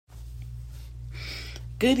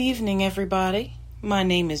Good evening, everybody. My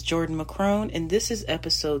name is Jordan McCrone, and this is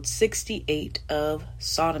episode 68 of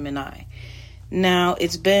Sodom and I. Now,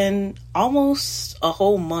 it's been almost a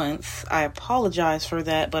whole month. I apologize for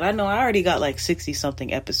that, but I know I already got like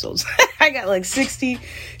 60-something episodes. I got like 60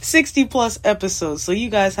 plus episodes, so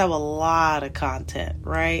you guys have a lot of content,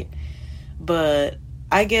 right? But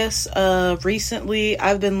I guess recently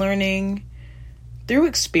I've been learning through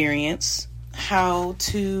experience how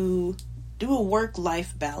to do a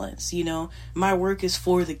work-life balance. You know, my work is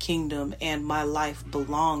for the kingdom and my life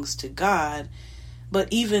belongs to God, but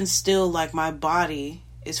even still, like, my body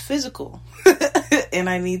is physical and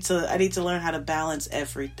I need to learn how to balance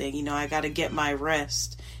everything. You know, I got to get my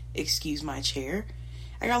rest. Excuse my chair.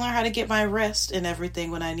 I got to learn how to get my rest and everything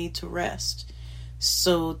when I need to rest.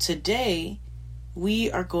 So today we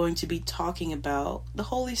are going to be talking about the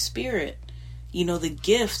Holy Spirit. You know, the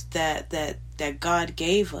gift that God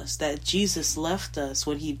gave us, that Jesus left us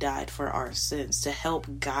when he died for our sins to help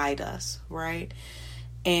guide us, right?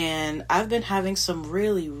 And I've been having some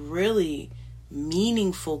really, really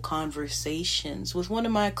meaningful conversations with one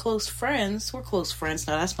of my close friends. We're close friends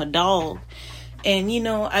now. That's my dog. And, you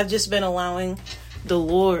know, I've just been allowing the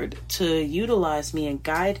Lord to utilize me and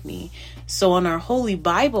guide me. So on our Holy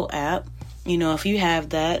Bible app, you know, if you have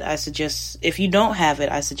that, if you don't have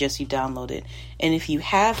it, I suggest you download it. And if you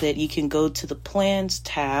have it, you can go to the plans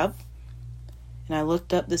tab. And I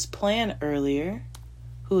looked up this plan earlier.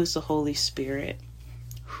 Who is the Holy Spirit?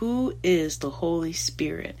 Who is the Holy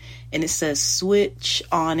Spirit? And it says switch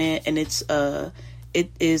on it. And it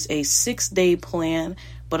is a 6-day plan.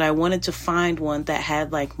 But I wanted to find one that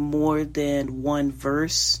had like more than one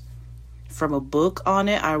verse from a book on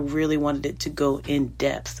it. I really wanted it to go in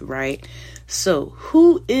depth, right? So,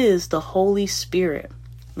 who is the Holy Spirit?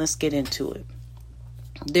 Let's get into it.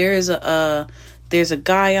 There's a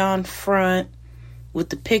guy on front with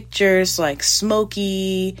the pictures like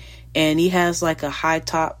smoky, and he has like a high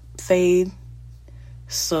top fade.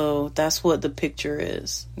 So that's what the picture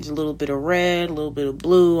is. There's a little bit of red, a little bit of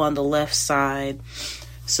blue on the left side.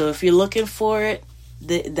 So if you're looking for it,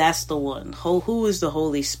 that's the one. Who is the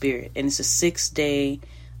Holy Spirit? And it's a 6-day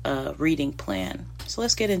reading plan. So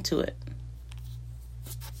let's get into it.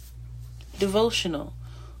 Devotional.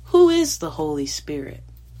 Who is the Holy Spirit?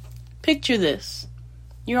 Picture this.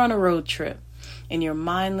 You're on a road trip and you're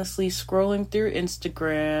mindlessly scrolling through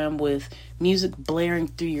Instagram with music blaring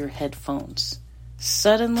through your headphones.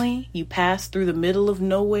 Suddenly, you pass through the middle of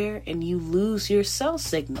nowhere and you lose your cell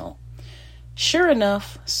signal. Sure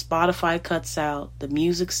enough, Spotify cuts out, the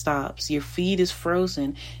music stops, your feed is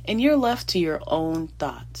frozen, and you're left to your own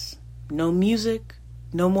thoughts. No music,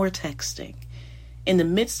 no more texting. In the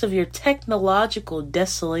midst of your technological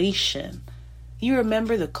desolation, you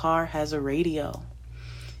remember the car has a radio.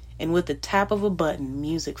 And with the tap of a button,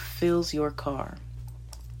 music fills your car.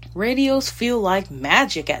 Radios feel like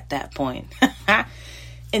magic at that point.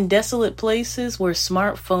 In desolate places where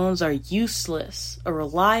smartphones are useless, a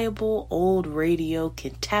reliable old radio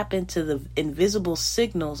can tap into the invisible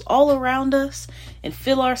signals all around us and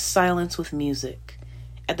fill our silence with music.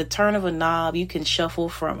 At the turn of a knob, you can shuffle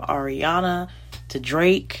from Ariana to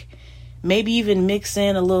Drake, maybe even mix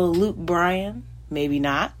in a little Luke Bryan, maybe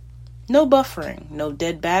not. No buffering, no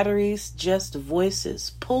dead batteries, just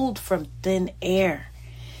voices pulled from thin air.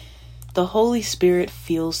 The Holy Spirit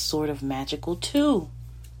feels sort of magical too.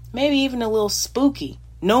 Maybe even a little spooky.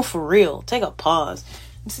 No, for real. Take a pause.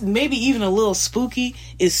 Maybe even a little spooky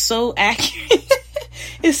is so accurate.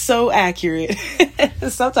 It's so accurate.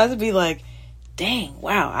 Sometimes it'd be like, dang,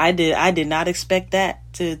 wow, I did not expect that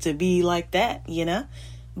to be like that, you know?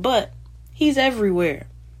 But he's everywhere.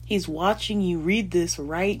 He's watching you read this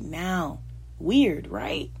right now. Weird,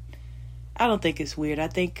 right? I don't think it's weird. I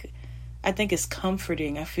think it's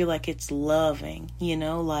comforting. I feel like it's loving, you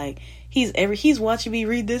know, like he's watching me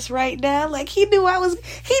read this right now. Like he knew I was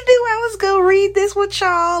going to read this with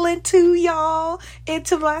y'all and to y'all and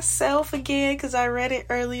to myself again, because I read it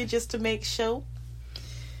earlier just to make sure.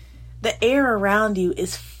 The air around you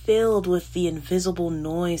is filled with the invisible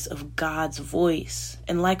noise of God's voice.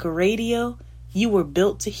 And like a radio, you were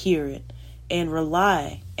built to hear it and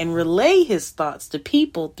relay his thoughts to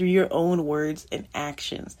people through your own words and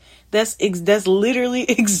actions. That's literally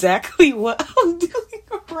exactly what I'm doing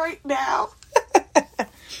right now.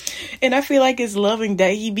 And I feel like it's loving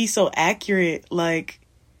that he be so accurate. Like,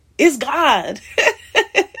 it's God.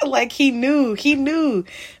 Like he knew.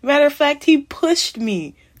 Matter of fact, he pushed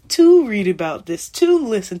me to read about this, to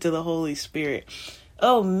listen to the Holy Spirit.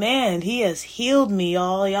 Oh man, he has healed me,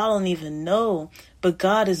 y'all. Y'all don't even know. But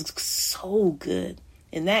God is so good.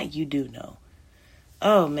 And that you do know.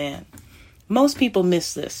 Oh man. Most people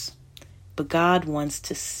miss this, but God wants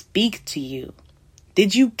to speak to you.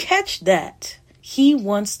 Did you catch that? He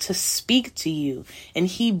wants to speak to you, and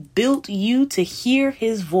he built you to hear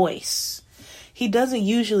his voice. He doesn't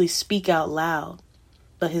usually speak out loud,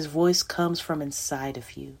 but his voice comes from inside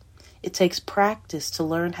of you. It takes practice to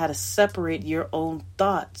learn how to separate your own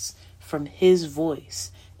thoughts from his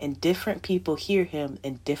voice, and different people hear him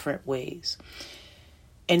in different ways.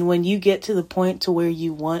 And when you get to the point to where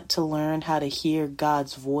you want to learn how to hear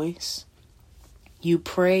God's voice, you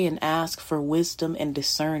pray and ask for wisdom and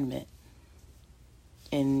discernment.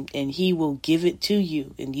 And he will give it to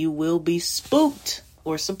you, and you will be spooked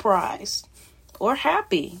or surprised or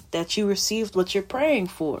happy that you received what you're praying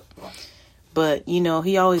for. But,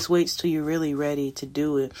 he always waits till you're really ready to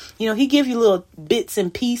do it. He give you little bits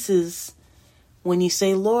and pieces when you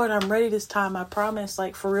say, Lord, I'm ready this time. I promise,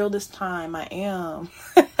 like, for real this time, I am.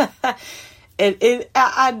 and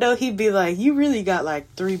I know he'd be like, you really got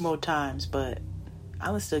like 3 more times, but I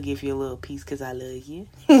would still give you a little piece because I love you.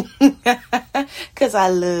 Because I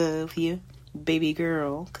love you, baby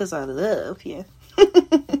girl, because I love you.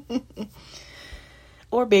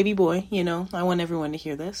 Or baby boy, I want everyone to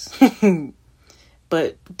hear this.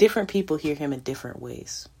 But different people hear him in different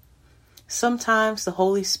ways. Sometimes the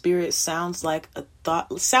Holy Spirit sounds like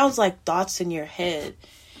thoughts in your head.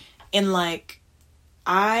 And like,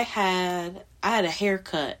 I had a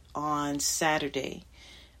haircut on Saturday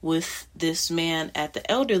with this man at the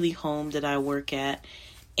elderly home that I work at,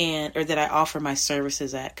 or that I offer my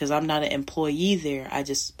services at, because I'm not an employee there.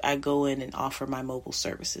 I go in and offer my mobile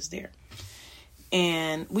services there.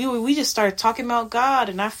 And we just started talking about God,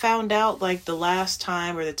 and I found out like the last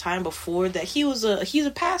time or the time before that he's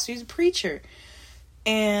a pastor, he's a preacher.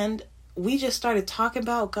 And we just started talking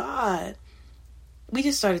about God.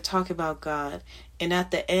 And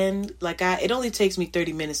at the end, like it only takes me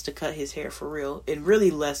 30 minutes to cut his hair for real, and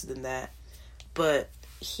really less than that. But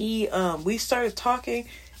we started talking,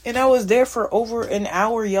 and I was there for over an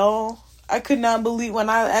hour, y'all. I could not believe when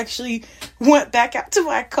I actually went back out to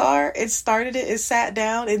my car and started it and sat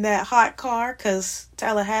down in that hot car, because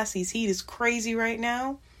Tallahassee's heat is crazy right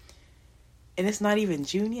now. And it's not even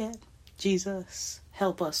June yet. Jesus,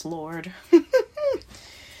 help us, Lord.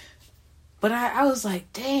 But I was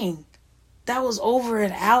like, dang, that was over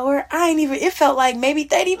an hour. It felt like maybe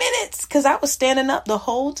 30 minutes, because I was standing up the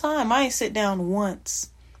whole time. I ain't sit down once,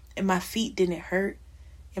 and my feet didn't hurt,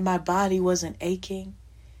 and my body wasn't aching.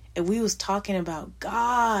 And we was talking about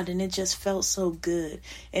God, and it just felt so good.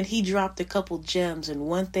 And he dropped a couple gems, and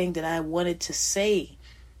one thing that I wanted to say,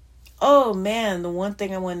 oh man, the one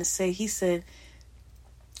thing I wanted to say, he said,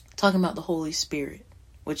 talking about the Holy Spirit,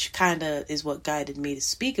 which kind of is what guided me to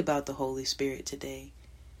speak about the Holy Spirit today.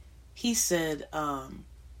 He said,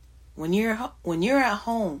 when you're at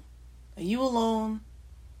home, are you alone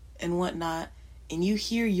and whatnot, and you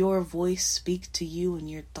hear your voice speak to you in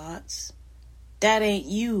your thoughts, that ain't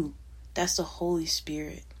you. That's the Holy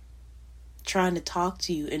Spirit trying to talk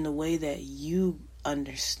to you in the way that you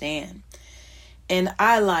understand. And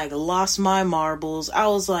I like lost my marbles. I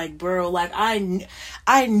was like, bro, like I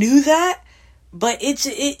knew that, but it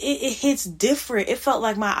hits different. It felt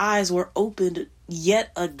like my eyes were opened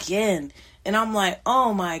yet again. And I'm like,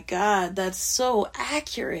 oh my God, that's so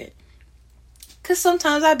accurate. 'Cause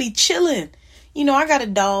sometimes I be chilling. I got a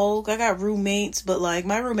dog, I got roommates, but like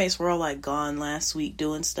my roommates were all like gone last week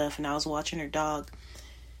doing stuff, and I was watching her dog.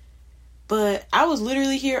 But I was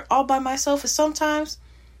literally here all by myself, and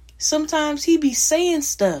sometimes he be saying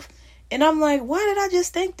stuff, and I'm like, why did I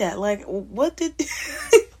just think that? Like, what did... It's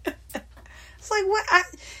like,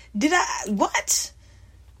 what?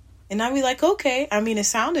 And I'd be like, okay, it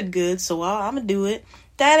sounded good, so I'm gonna do it.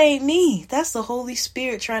 That ain't me. That's the Holy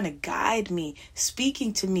Spirit trying to guide me,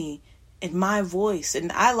 speaking to me in my voice.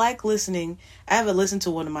 And I like listening. I haven't listened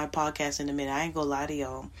to one of my podcasts in a minute. I ain't gonna lie to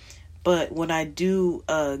y'all. But when I do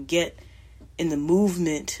get in the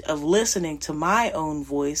movement of listening to my own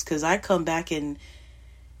voice, because I come back and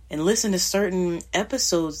listen to certain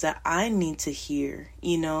episodes that I need to hear,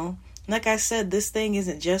 Like I said, this thing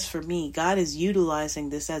isn't just for me. God is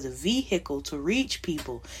utilizing this as a vehicle to reach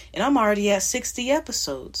people. And I'm already at 60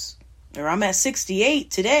 episodes. Or I'm at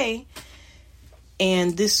 68 today.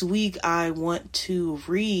 And this week I want to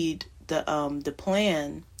read the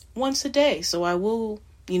plan once a day. So I will,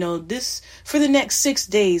 this for the next 6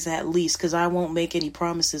 days at least, because I won't make any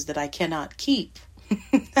promises that I cannot keep.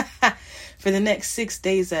 For the next 6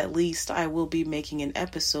 days at least, I will be making an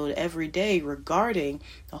episode every day regarding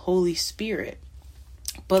the Holy Spirit.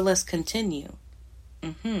 But let's continue.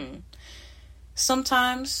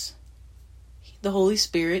 Sometimes the Holy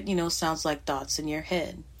Spirit, sounds like thoughts in your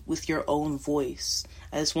head. with your own voice.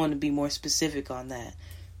 I just want to be more specific on that.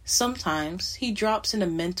 Sometimes he drops in a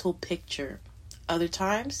mental picture. Other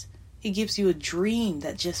times, he gives you a dream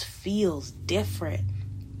that just feels different.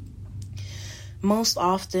 Most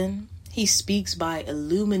often, he speaks by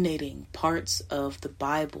illuminating parts of the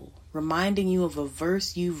Bible, reminding you of a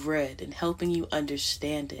verse you've read and helping you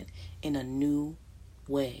understand it in a new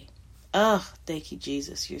way. Thank you,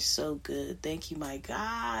 Jesus. You're so good. Thank you, my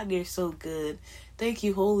God. You're so good. Thank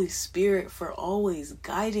you, Holy Spirit, for always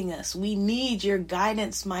guiding us. We need your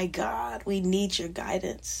guidance, my God. We need your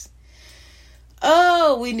guidance.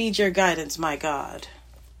 We need your guidance, my God.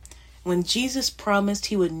 When Jesus promised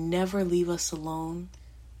he would never leave us alone,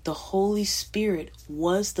 the Holy Spirit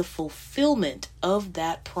was the fulfillment of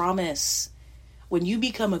that promise. When you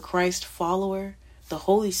become a Christ follower, the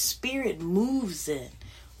Holy Spirit moves in.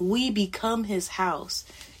 We become his house.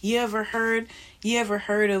 You ever heard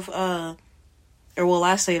of,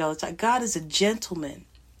 I say it all the time, God is a gentleman.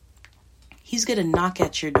 He's going to knock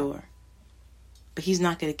at your door, but he's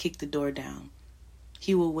not going to kick the door down.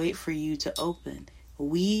 He will wait for you to open.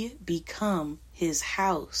 We become his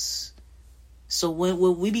house. So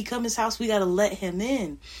when we become his house, we got to let him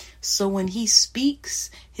in. So when he speaks,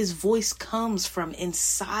 his voice comes from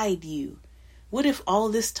inside you. What if all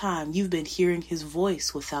this time you've been hearing his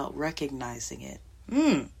voice without recognizing it?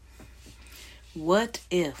 What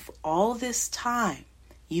if all this time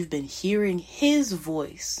you've been hearing his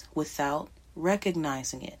voice without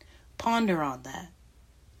recognizing it? Ponder on that.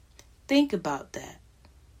 Think about that.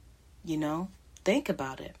 Think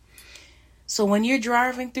about it. So when you're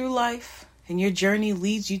driving through life and your journey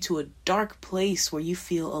leads you to a dark place where you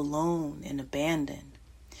feel alone and abandoned,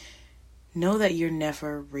 know that you're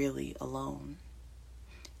never really alone.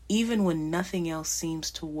 Even when nothing else seems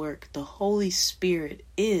to work, the Holy Spirit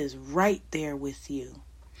is right there with you.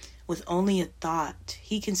 With only a thought,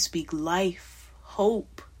 he can speak life,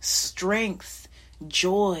 hope, strength,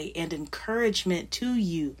 joy, and encouragement to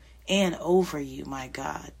you and over you, my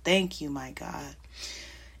God. Thank you, my God.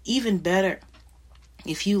 Even better,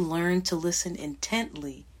 if you learn to listen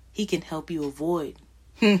intently, he can help you avoid.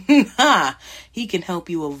 He can help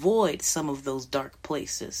you avoid some of those dark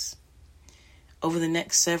places. Over the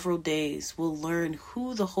next several days, we'll learn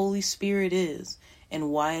who the Holy Spirit is and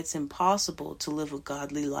why it's impossible to live a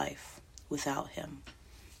godly life without him.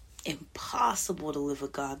 Impossible to live a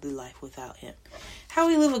godly life without him. How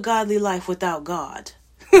we live a godly life without God?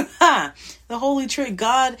 The Holy Trinity.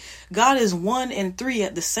 God is one and three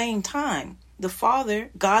at the same time.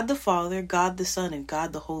 God the Father, God the Son, and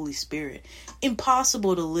God the Holy Spirit.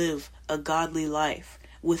 Impossible to live a godly life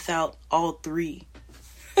without all three.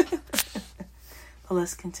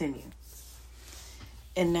 Let's continue.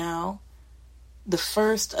 And now, the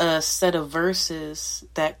first set of verses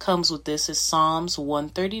that comes with this is Psalms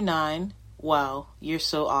 139. Wow, you're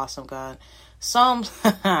so awesome, God. Psalms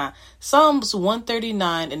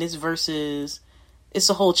 139, and it's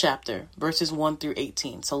a whole chapter, verses 1 through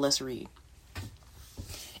 18. So let's read.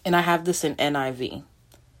 And I have this in NIV.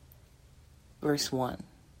 Verse 1.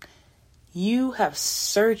 You have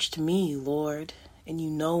searched me, Lord, and you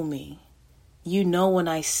know me. You know when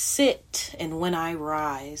I sit and when I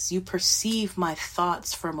rise. You perceive my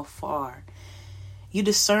thoughts from afar. You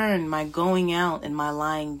discern my going out and my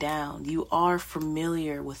lying down. You are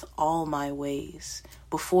familiar with all my ways.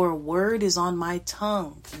 Before a word is on my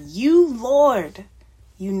tongue, you, Lord,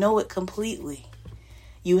 you know it completely.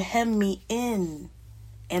 You hem me in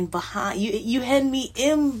and behind. You hem me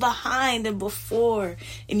in behind and before,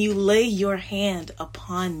 and you lay your hand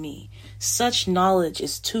upon me. Such knowledge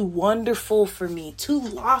is too wonderful for me, too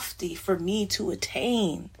lofty for me to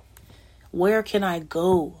attain. Where can I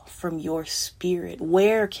go from your spirit?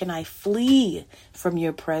 Where can I flee from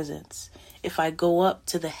your presence? If I go up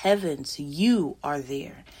to the heavens, you are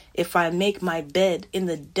there. If I make my bed in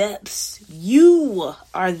the depths, you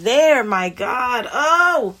are there, my God.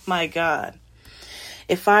 Oh, my God.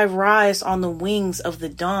 If I rise on the wings of the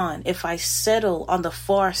dawn, if I settle on the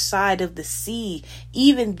far side of the sea,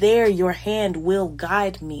 even there your hand will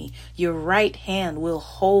guide me. Your right hand will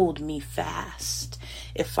hold me fast.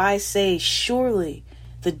 If I say, surely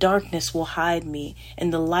the darkness will hide me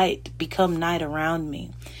and the light become night around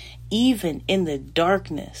me, even in the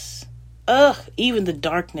darkness, even the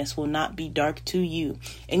darkness will not be dark to you.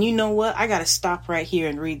 And you know what? I got to stop right here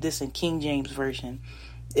and read this in King James Version.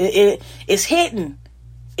 It's hitting.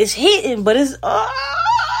 It's hitting, but it's not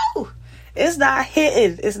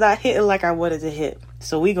hitting. It's not hitting like I wanted to hit.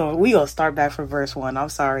 So we gonna start back from verse 1. I'm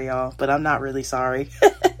sorry, y'all, but I'm not really sorry.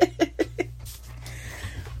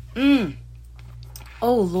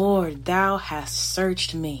 Oh Lord, thou hast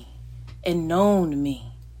searched me and known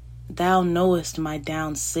me. Thou knowest my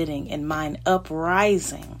down sitting and mine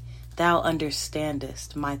uprising. Thou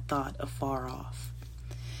understandest my thought afar off.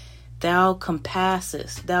 Thou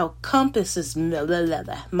compassest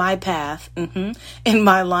my path and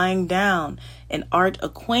my lying down, and art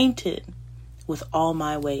acquainted with all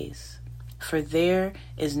my ways. For there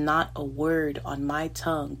is not a word on my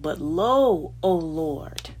tongue, but lo, O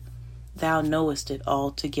Lord, thou knowest it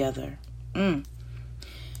altogether.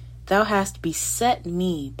 Thou hast beset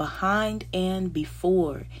me behind and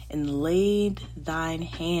before, and laid thine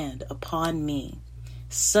hand upon me.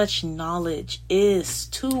 Such knowledge is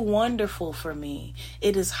too wonderful for me.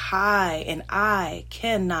 It is high, and I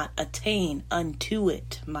cannot attain unto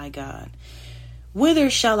it, my God. Whither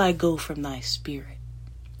shall I go from thy spirit?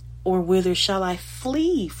 Or whither shall I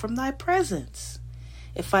flee from thy presence?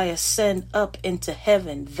 If I ascend up into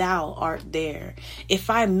heaven, thou art there. If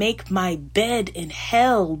I make my bed in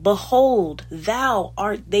hell, behold, thou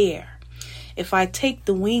art there. If I take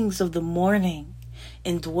the wings of the morning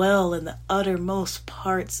and dwell in the uttermost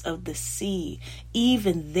parts of the sea,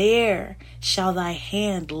 even there shall thy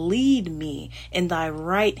hand lead me, and thy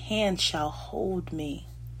right hand shall hold me.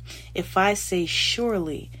 If I say,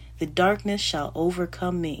 surely the darkness shall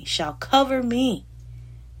overcome me, shall cover me,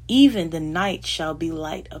 even the night shall be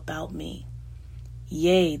light about me.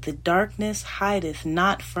 Yea, the darkness hideth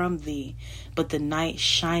not from thee, but the night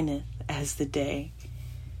shineth as the day.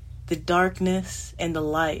 The darkness and the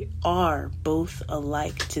light are both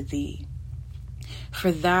alike to thee.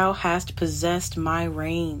 For thou hast possessed my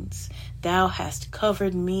reins, thou hast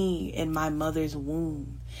covered me in my mother's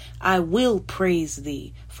womb. I will praise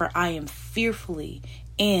thee, for I am fearfully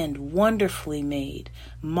and wonderfully made.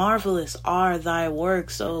 Marvelous are thy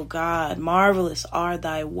works, O God, marvelous are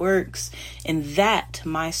thy works, and that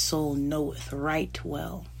my soul knoweth right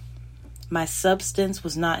well. My substance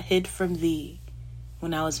was not hid from thee,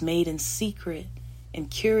 when I was made in secret and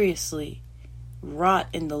curiously wrought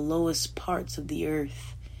in the lowest parts of the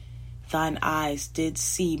earth. Thine eyes did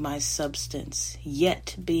see my substance,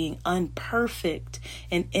 yet being unperfect,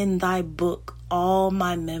 and in thy book all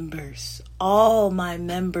my members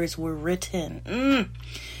were written,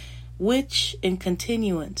 which in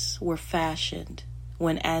continuance were fashioned,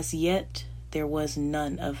 when as yet there was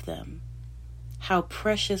none of them. How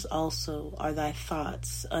precious also are thy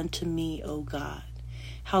thoughts unto me, O God!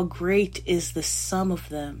 How great is the sum of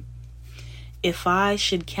them! If I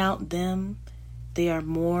should count them, they are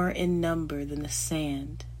more in number than the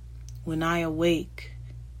sand. When I awake,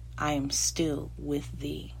 I am still with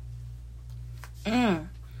thee.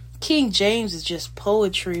 King James is just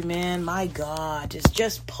poetry, man. My God, it's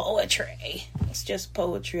just poetry. It's just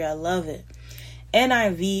poetry. I love it.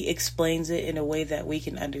 NIV explains it in a way that we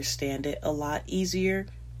can understand it a lot easier.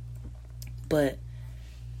 But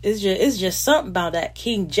it's just something about that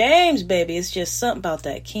King James, baby. It's just something about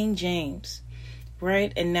that King James.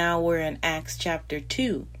 Right? And now we're in Acts chapter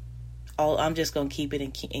 2. I'm just going to keep it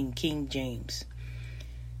in King James.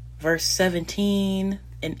 Verse 17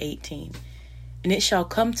 and 18. And it shall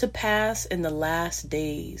come to pass in the last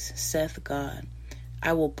days, saith God,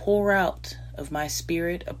 I will pour out of my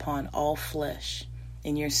spirit upon all flesh,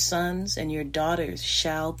 and your sons and your daughters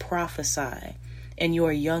shall prophesy, and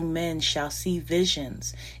your young men shall see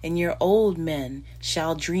visions, and your old men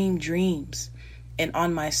shall dream dreams. And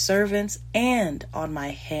on my servants and on my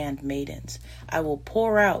handmaidens I will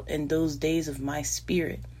pour out in those days of my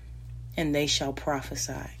spirit, and they shall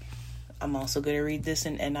prophesy. I'm also going to read this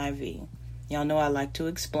in NIV. Y'all know I like to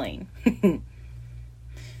explain.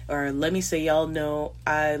 Or let me say, y'all know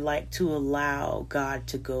I like to allow God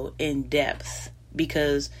to go in depth.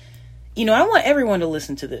 Because, I want everyone to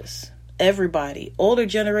listen to this. Everybody, older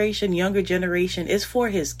generation, younger generation, is for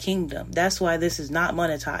his kingdom. That's why this is not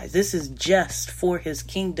monetized. This is just for his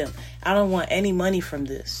kingdom. I don't want any money from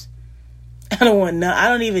this. I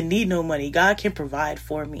don't even need no money. God can provide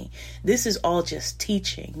for me. This is all just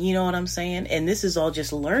teaching. You know what I'm saying? And this is all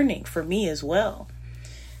just learning for me as well.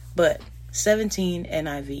 But 17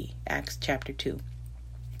 NIV, Acts chapter 2.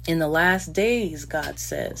 In the last days, God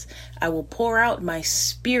says, I will pour out my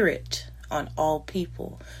spirit on all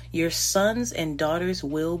people. Your sons and daughters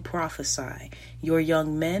will prophesy. Your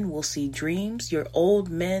young men will see dreams. Your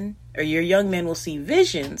young men will see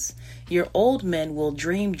visions. Your old men will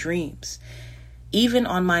dream dreams. Even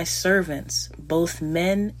on my servants, both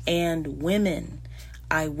men and women,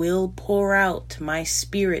 I will pour out my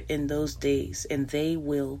spirit in those days, and they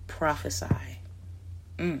will prophesy.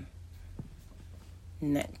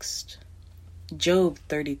 Next, Job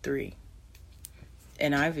 33,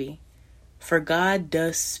 NIV. For God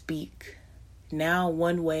does speak, now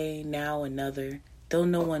one way, now another, though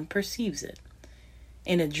no one perceives it.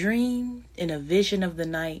 In a dream, in a vision of the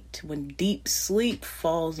night, when deep sleep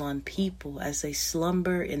falls on people as they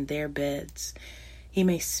slumber in their beds, he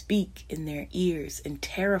may speak in their ears and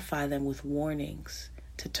terrify them with warnings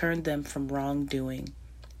to turn them from wrongdoing.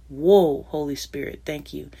 Whoa, Holy Spirit,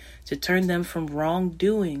 thank you. To turn them from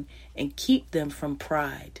wrongdoing and keep them from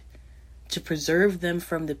pride, to preserve them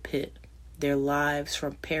from the pit, their lives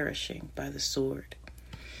from perishing by the sword.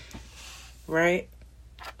 Right?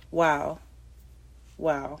 Wow.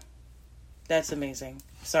 That's amazing.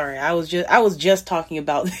 Sorry, I was just talking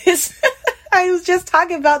about this. I was just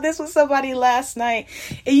talking about this with somebody last night.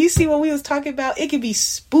 And you see what we was talking about? It could be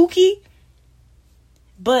spooky,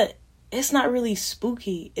 but it's not really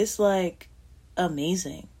spooky. It's like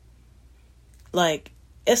amazing. Like,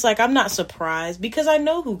 it's like I'm not surprised because I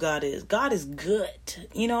know who God is. God is good.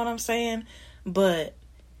 You know what I'm saying? But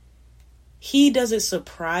he doesn't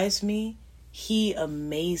surprise me. He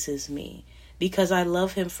amazes me. Because I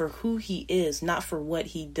love him for who he is, not for what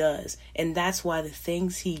he does. And that's why the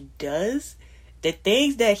things he does, the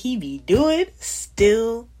things that he be doing,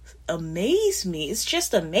 still amaze me. It's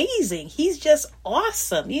just amazing. He's just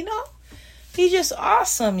awesome, you know? He's just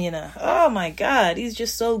awesome, you know? Oh my God, he's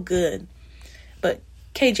just so good. But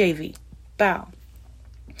KJV, bow.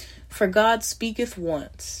 For God speaketh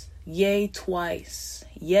once, yea, twice,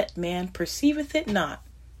 yet man perceiveth it not.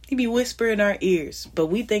 He be whispering in our ears, but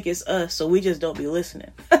we think it's us, so we just don't be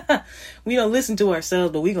listening. We don't listen to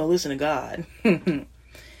ourselves, but we gonna listen to God. In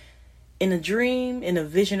a dream, in a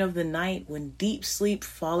vision of the night, when deep sleep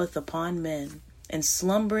falleth upon men, and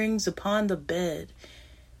slumberings upon the bed,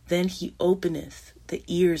 then he openeth the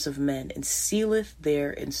ears of men, and sealeth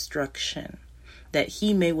their instruction, that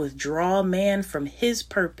he may withdraw man from his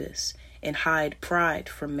purpose, and hide pride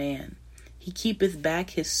from man. He keepeth back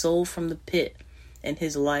his soul from the pit, and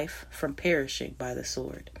his life from perishing by the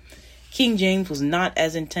sword. King James was not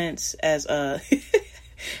as intense as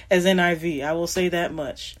as NIV. I will say that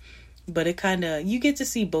much. But it kind of, you get to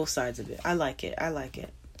see both sides of it. I like it.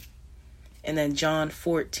 And then John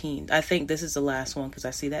 14. I think this is the last one because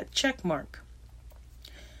I see that check mark.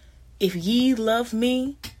 If ye love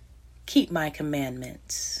me, keep my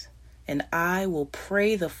commandments, and I will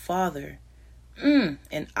pray the Father.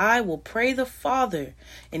 And I will pray the Father,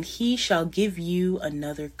 and he shall give you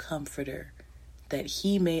another comforter, that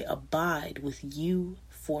he may abide with you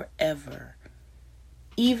forever.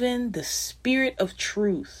 Even the Spirit of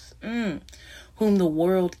truth, whom the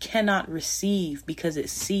world cannot receive, because it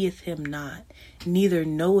seeth him not, neither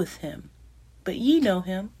knoweth him. But ye know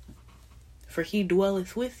him, for he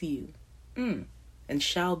dwelleth with you, and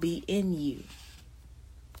shall be in you.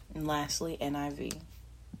 And lastly, NIV.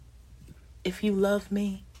 If you love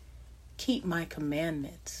me, keep my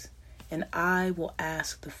commandments, and I will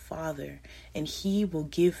ask the Father, and he will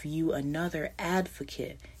give you another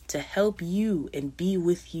advocate to help you and be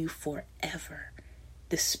with you forever,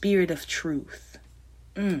 the Spirit of truth.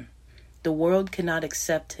 The world cannot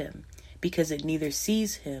accept him, because it neither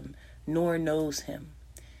sees him nor knows him.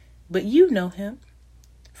 But you know him,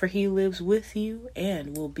 for he lives with you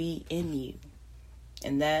and will be in you.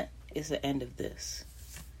 And that is the end of this.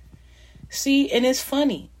 See, and it's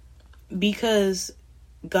funny because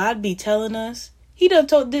God be telling us, he done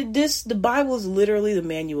told this, the Bible is literally the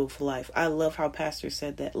manual for life. I love how Pastor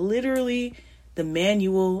said that. Literally the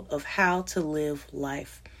manual of how to live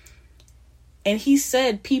life. And he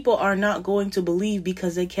said people are not going to believe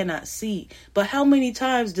because they cannot see. But how many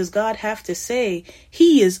times does God have to say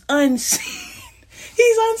he is unseen?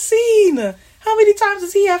 He's unseen. How many times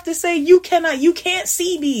does he have to say you can't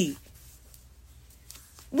see me?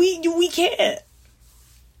 We can't.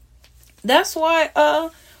 That's why,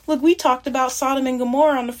 look, we talked about Sodom and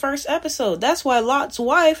Gomorrah on the first episode. That's why Lot's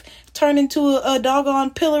wife turned into a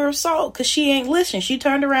doggone pillar of salt, because she ain't listening. She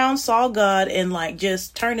turned around, saw God, and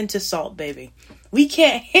just turned into salt, baby. We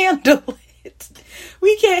can't handle it.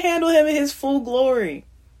 We can't handle him in his full glory.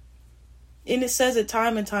 And it says it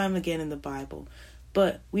time and time again in the Bible.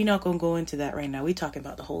 But we're not going to go into that right now. We're talking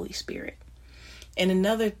about the Holy Spirit. And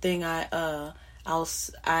another thing that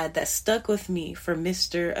stuck with me for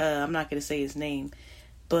Mr. I'm not going to say his name,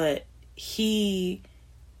 but he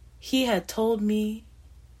had told me,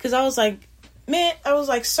 because I was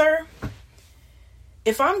like, sir,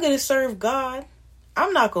 if I'm going to serve God,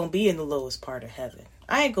 I'm not going to be in the lowest part of heaven.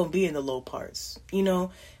 I ain't going to be in the low parts. You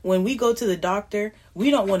know, when we go to the doctor,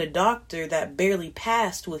 we don't want a doctor that barely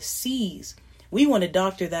passed with C's. We want a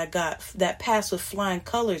doctor that passed with flying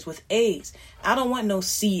colors with A's. I don't want no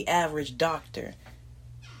C average doctor.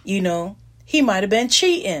 You know, he might have been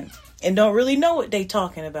cheating and don't really know what they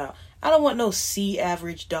talking about. I don't want no C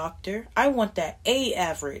average doctor. I want that A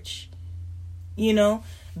average. You know,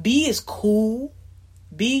 B is cool.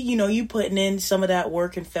 B, you putting in some of that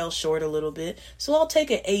work and fell short a little bit. So I'll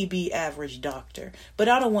take an AB average doctor. But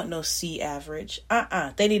I don't want no C average.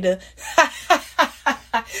 They need to...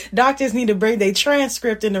 Doctors need to bring their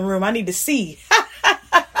transcript in the room. I need to see.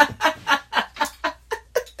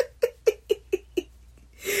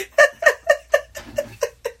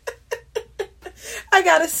 I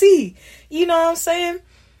gotta see. You know what I'm saying?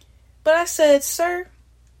 But I said, sir,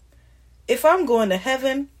 if I'm going to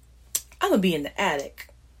heaven, I'm going to be in the attic.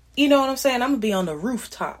 You know what I'm saying? I'm going to be on the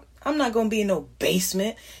rooftop. I'm not going to be in no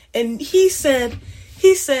basement. And he said,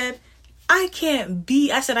 I said, I can't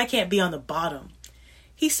be on the bottom.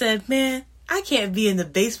 He said, man, I can't be in the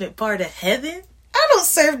basement part of heaven. I don't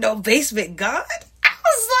serve no basement God. I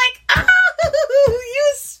was like, oh,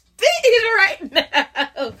 you spitting right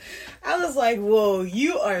now. I was like, whoa,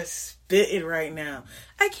 you are spitting right now.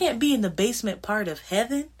 I can't be in the basement part of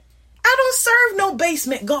heaven. I don't serve no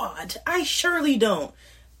basement God. I surely don't.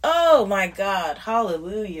 Oh my God.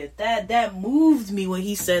 Hallelujah. That moved me when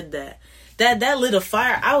he said that. That lit a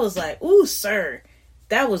fire. I was like, ooh, sir,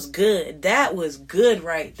 that was good. That was good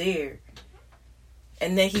right there.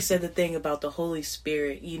 And then he said the thing about the Holy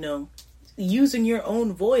Spirit, using your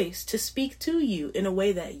own voice to speak to you in a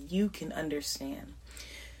way that you can understand.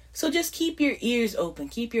 So just keep your ears open.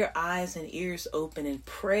 Keep your eyes and ears open and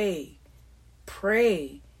pray.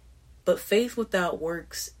 Pray. But faith without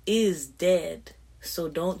works is dead. So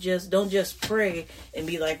don't just pray and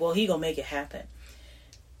be like, well, he gonna make it happen.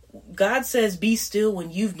 God says be still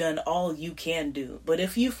when you've done all you can do. But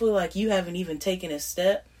if you feel like you haven't even taken a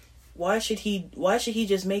step, why should he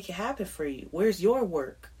just make it happen for you? Where's your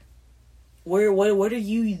work? What are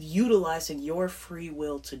you utilizing your free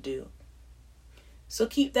will to do? So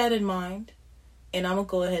keep that in mind. And I'm gonna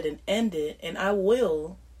go ahead and end it, and I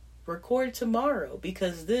will record tomorrow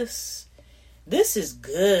because this is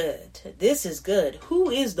good. This is good. Who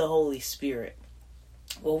is the Holy Spirit?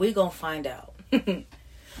 Well, we're gonna find out.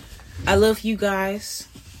 I love you guys.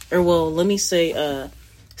 Or well, let me say,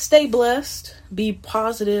 stay blessed, be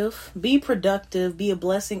positive, be productive, be a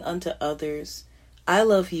blessing unto others. I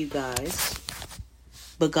love you guys,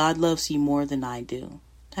 but God loves you more than I do.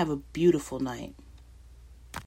 Have a beautiful night.